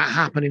making that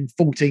happen in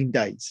 14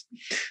 days.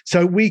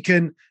 So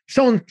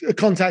someone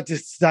contacted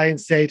us today and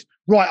said,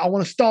 right, I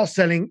want to start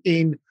selling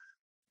in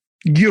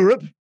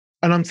Europe,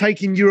 and I'm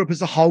taking Europe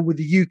as a whole with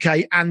the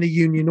UK and the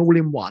Union all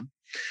in one.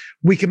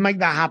 We can make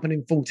that happen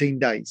in 14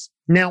 days.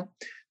 Now,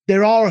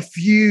 there are a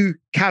few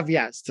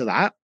caveats to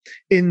that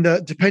in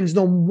that depends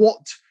on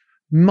what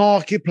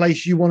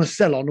marketplace you want to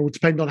sell on, or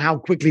depend on how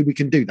quickly we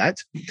can do that.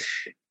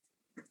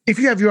 If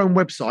you have your own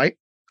website,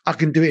 I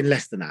can do it in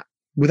less than that,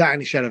 without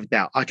any shadow of a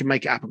doubt. I can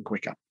make it happen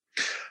quicker.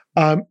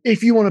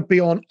 If you want to be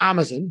on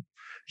Amazon,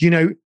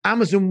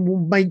 Amazon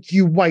will make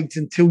you wait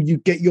until you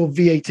get your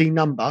VAT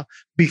number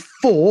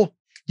before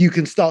you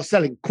can start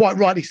selling, quite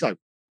rightly so,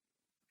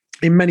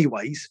 in many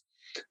ways.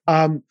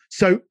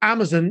 So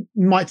Amazon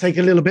might take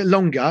a little bit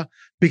longer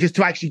because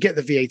to actually get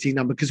the VAT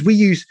number, because we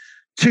use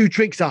two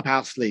tricks up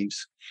our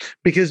sleeves,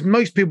 because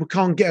most people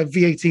can't get a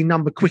VAT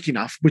number quick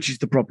enough, which is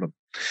the problem.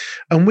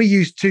 And we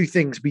use two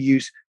things. We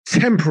use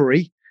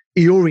temporary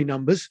EORI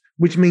numbers,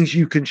 which means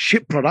you can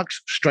ship products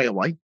straight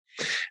away.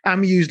 And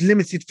we use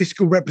limited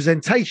fiscal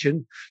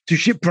representation to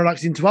ship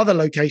products into other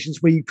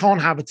locations where you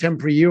can't have a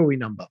temporary EORI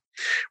number,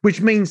 which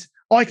means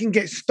I can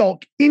get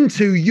stock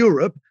into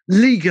Europe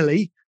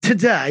legally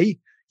today,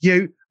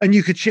 and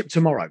you could ship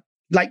tomorrow,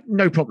 like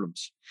no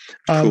problems.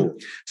 Cool.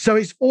 So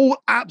it's all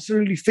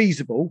absolutely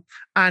feasible.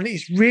 And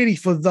it's really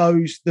for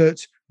those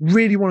that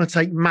really want to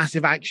take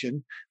massive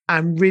action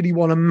and really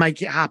want to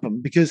make it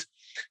happen, because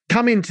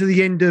coming to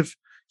the end of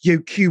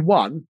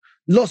Q1,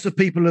 lots of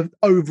people have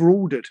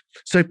over-ordered.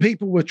 So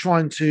people were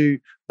trying to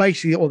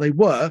basically, or they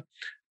were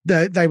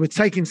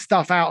taking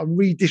stuff out and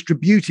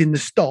redistributing the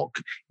stock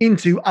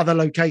into other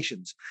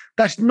locations.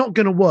 That's not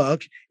going to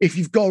work if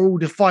you've got to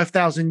order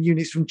 5,000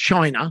 units from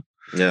China,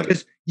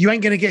 because you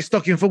ain't going to get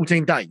stock in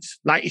 14 days.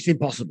 Like, it's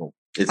impossible.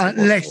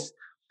 Unless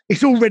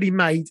it's already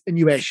made and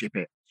you airship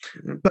it.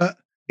 Mm-hmm. But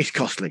it's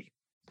costly.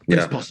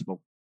 It's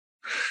possible.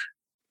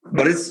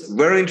 But it's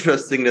very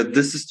interesting that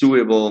this is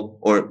doable,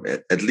 or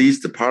at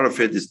least a part of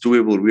it is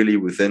doable really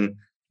within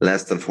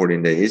less than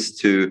 14 days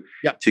to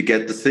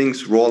get the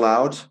things roll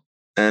out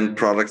and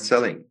product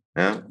selling.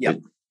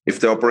 If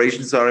the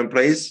operations are in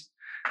place,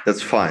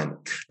 that's fine.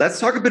 Let's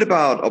talk a bit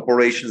about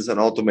operations and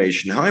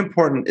automation. How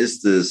important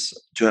is this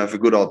to have a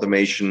good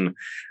automation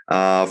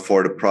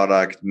for the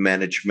product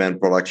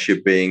management, product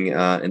shipping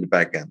in the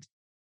back end?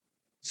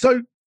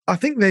 So I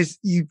think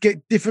you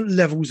get different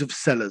levels of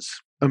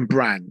sellers and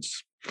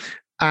brands.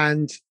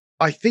 And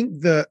I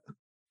think that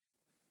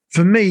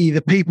for me,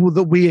 the people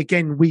that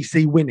we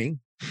see winning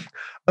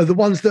are the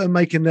ones that are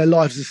making their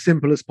lives as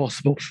simple as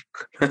possible.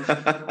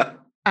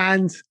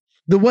 And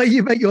the way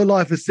you make your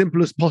life as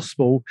simple as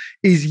possible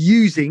is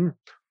using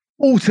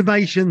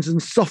automations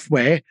and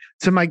software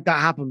to make that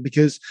happen.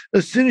 Because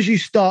as soon as you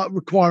start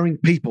requiring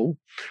people,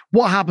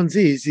 what happens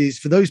is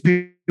for those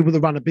people that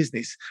run a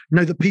business,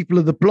 know that people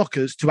are the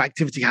blockers to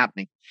activity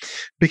happening.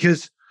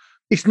 Because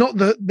it's not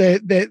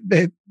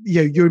that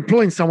you're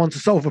employing someone to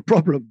solve a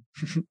problem,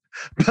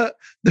 but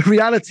the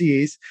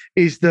reality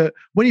is that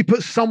when you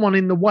put someone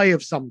in the way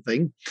of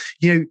something,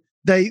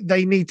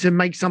 they need to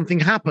make something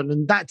happen,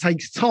 and that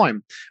takes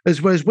time.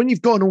 As well as when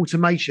you've got an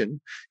automation,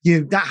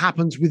 that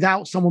happens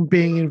without someone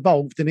being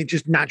involved, and it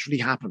just naturally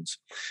happens.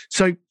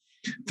 So,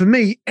 for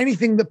me,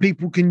 anything that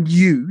people can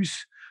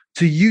use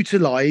to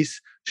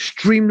utilize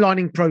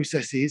streamlining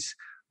processes,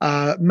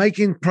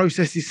 making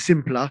processes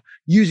simpler,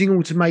 using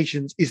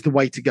automations is the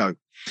way to go.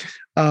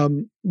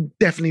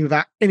 Definitely,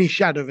 without any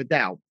shadow of a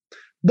doubt.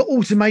 The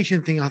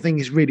automation thing, I think,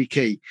 is really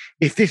key.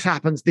 If this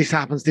happens, this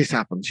happens, this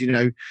happens,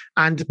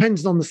 and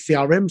depends on the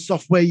CRM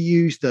software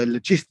you use, the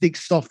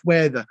logistics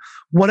software, the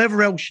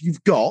whatever else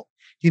you've got,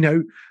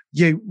 rebranding,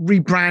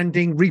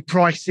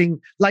 repricing,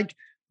 like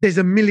there's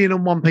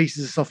 1,000,001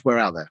 pieces of software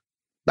out there.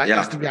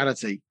 That's the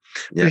reality.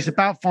 But it's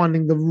about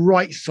finding the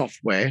right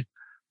software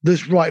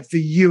that's right for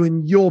you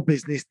and your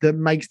business that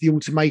makes the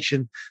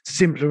automation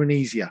simpler and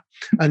easier.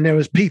 And there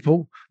is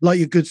people like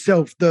your good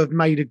self that have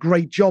made a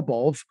great job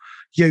of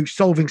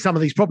solving some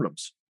of these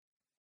problems.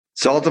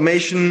 So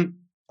automation,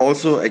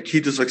 also a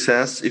key to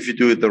success if you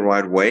do it the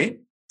right way.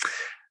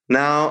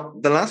 Now,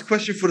 the last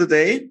question for the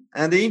day,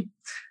 Andy,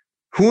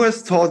 who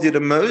has taught you the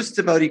most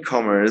about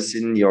e-commerce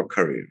in your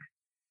career?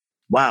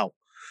 Wow.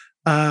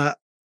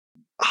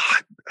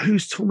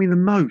 Who's taught me the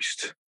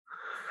most?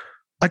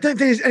 I don't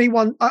think there's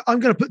anyone. I'm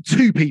going to put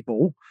two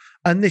people,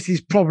 and this is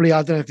probably,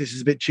 I don't know if this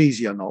is a bit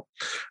cheesy or not,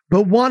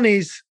 but one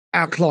is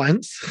our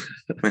clients.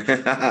 I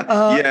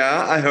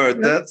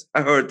heard that.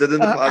 I heard that in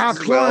the past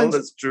as well.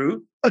 That's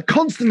true. Are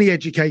constantly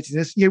educating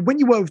us. When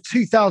you work with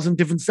 2,000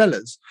 different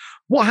sellers,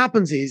 what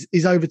happens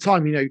is over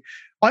time,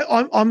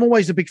 I'm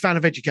always a big fan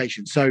of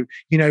education. So,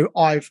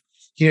 I've,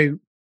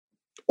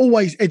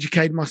 always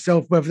educate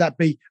myself, whether that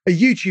be a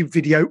YouTube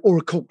video or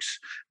a course.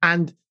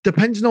 And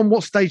depending on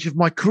what stage of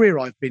my career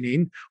I've been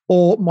in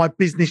or my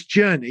business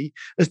journey,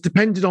 has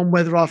depended on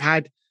whether I've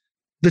had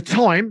the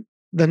time,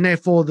 then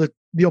therefore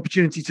the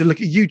opportunity to look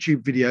at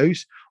YouTube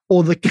videos,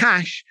 or the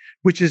cash,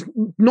 which has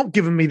not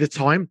given me the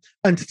time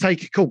and to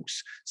take a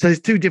course. So there's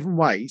two different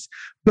ways.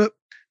 But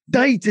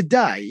day to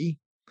day,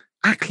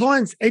 our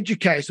clients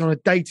educate us on a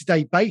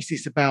day-to-day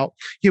basis about,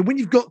 when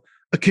you've got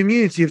a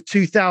community of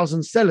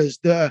 2,000 sellers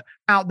that are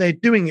out there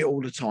doing it all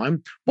the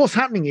time, what's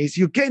happening is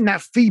you're getting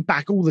that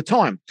feedback all the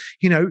time.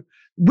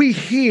 We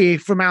hear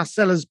from our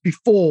sellers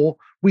before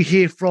we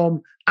hear from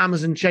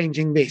Amazon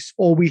changing this,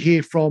 or we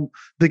hear from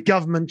the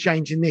government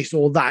changing this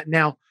or that.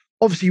 Now,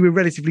 obviously, we're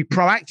relatively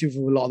proactive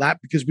with a lot of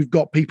that because we've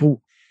got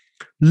people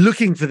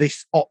looking for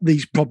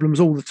these problems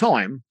all the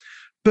time.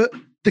 But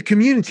the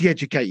community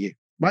educate you,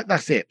 right?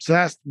 That's it. So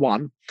that's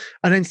one.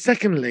 And then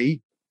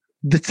secondly,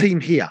 the team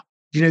here.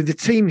 The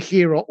team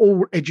here are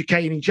all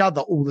educating each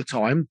other all the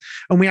time.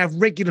 And we have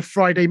regular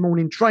Friday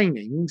morning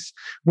trainings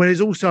where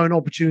there's also an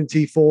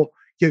opportunity for,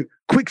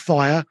 quick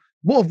fire.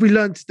 What have we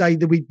learned today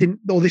that we didn't,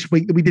 or this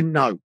week that we didn't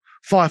know?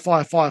 Fire,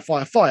 fire, fire,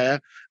 fire, fire.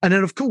 And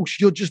then, of course,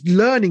 you're just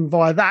learning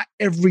via that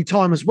every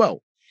time as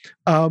well.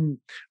 And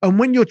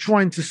when you're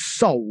trying to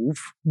solve,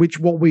 which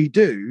what we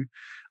do,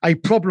 a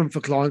problem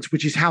for clients,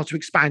 which is how to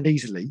expand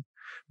easily,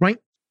 right?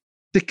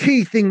 The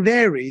key thing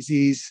there is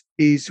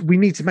we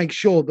need to make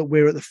sure that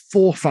we're at the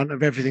forefront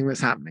of everything that's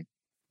happening.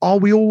 Are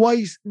we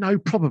always? No,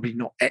 probably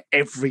not at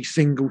every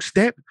single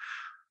step.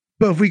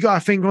 But have we got our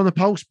finger on the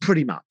pulse?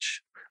 Pretty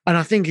much. And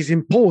I think it's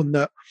important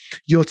that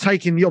you're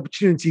taking the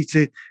opportunity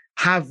to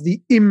have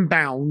the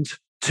inbound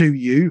to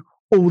you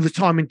all the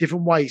time in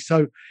different ways.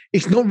 So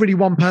it's not really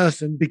one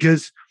person,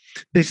 because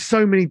there's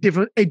so many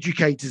different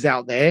educators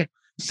out there.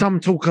 Some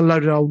talk a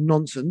load of old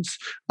nonsense,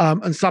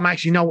 and some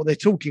actually know what they're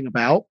talking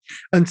about.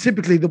 And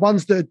typically the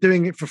ones that are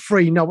doing it for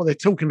free know what they're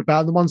talking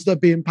about, and the ones that are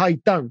being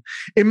paid don't.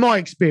 In my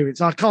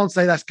experience, I can't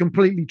say that's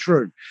completely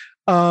true.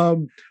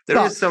 There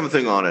is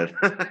something on it.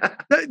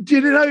 Do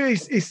you know,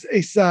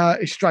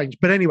 it's strange.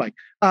 But anyway,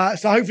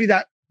 so hopefully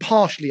that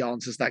partially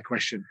answers that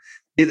question.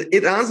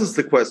 It answers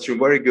the question.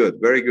 Very good.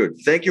 Very good.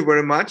 Thank you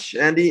very much,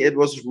 Andy. It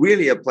was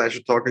really a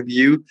pleasure talking to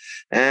you.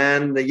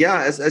 And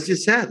yeah, as you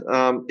said,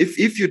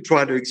 if you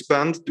try to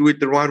expand, do it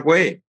the right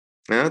way.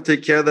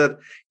 Take care that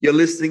your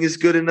listing is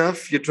good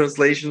enough, your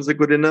translations are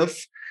good enough,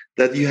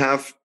 that you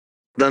have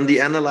done the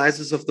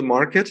analysis of the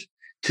market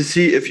to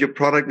see if your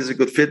product is a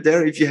good fit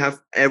there. If you have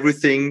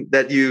everything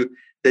that you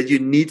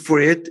need for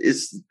it,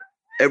 is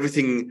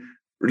everything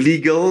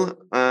legal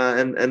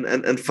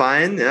and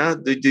fine? Yeah.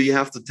 Do you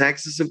have the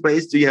taxes in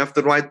place? Do you have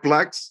the right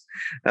plugs,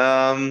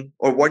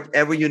 or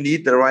whatever you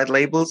need, the right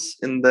labels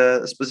in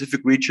the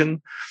specific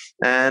region?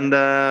 And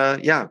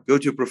go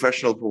to a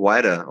professional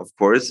provider, of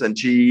course. And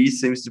GE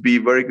seems to be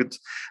a very good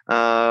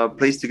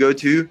place to go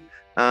to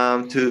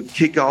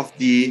kick off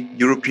the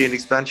European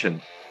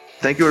expansion.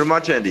 Thank you very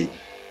much, Andy.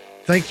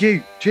 Thank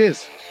you.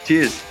 Cheers.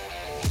 Cheers.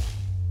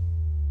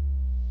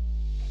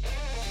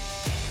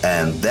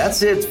 And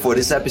that's it for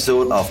this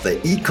episode of the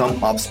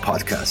eComOps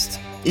podcast.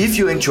 If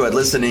you enjoyed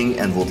listening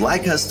and would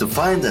like us to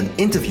find and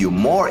interview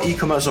more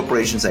e-commerce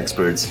operations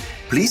experts,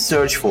 please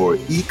search for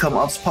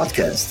eComOps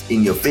podcast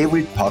in your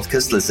favorite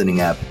podcast listening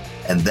app,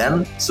 and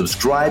then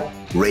subscribe,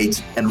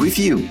 rate, and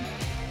review.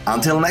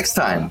 Until next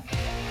time.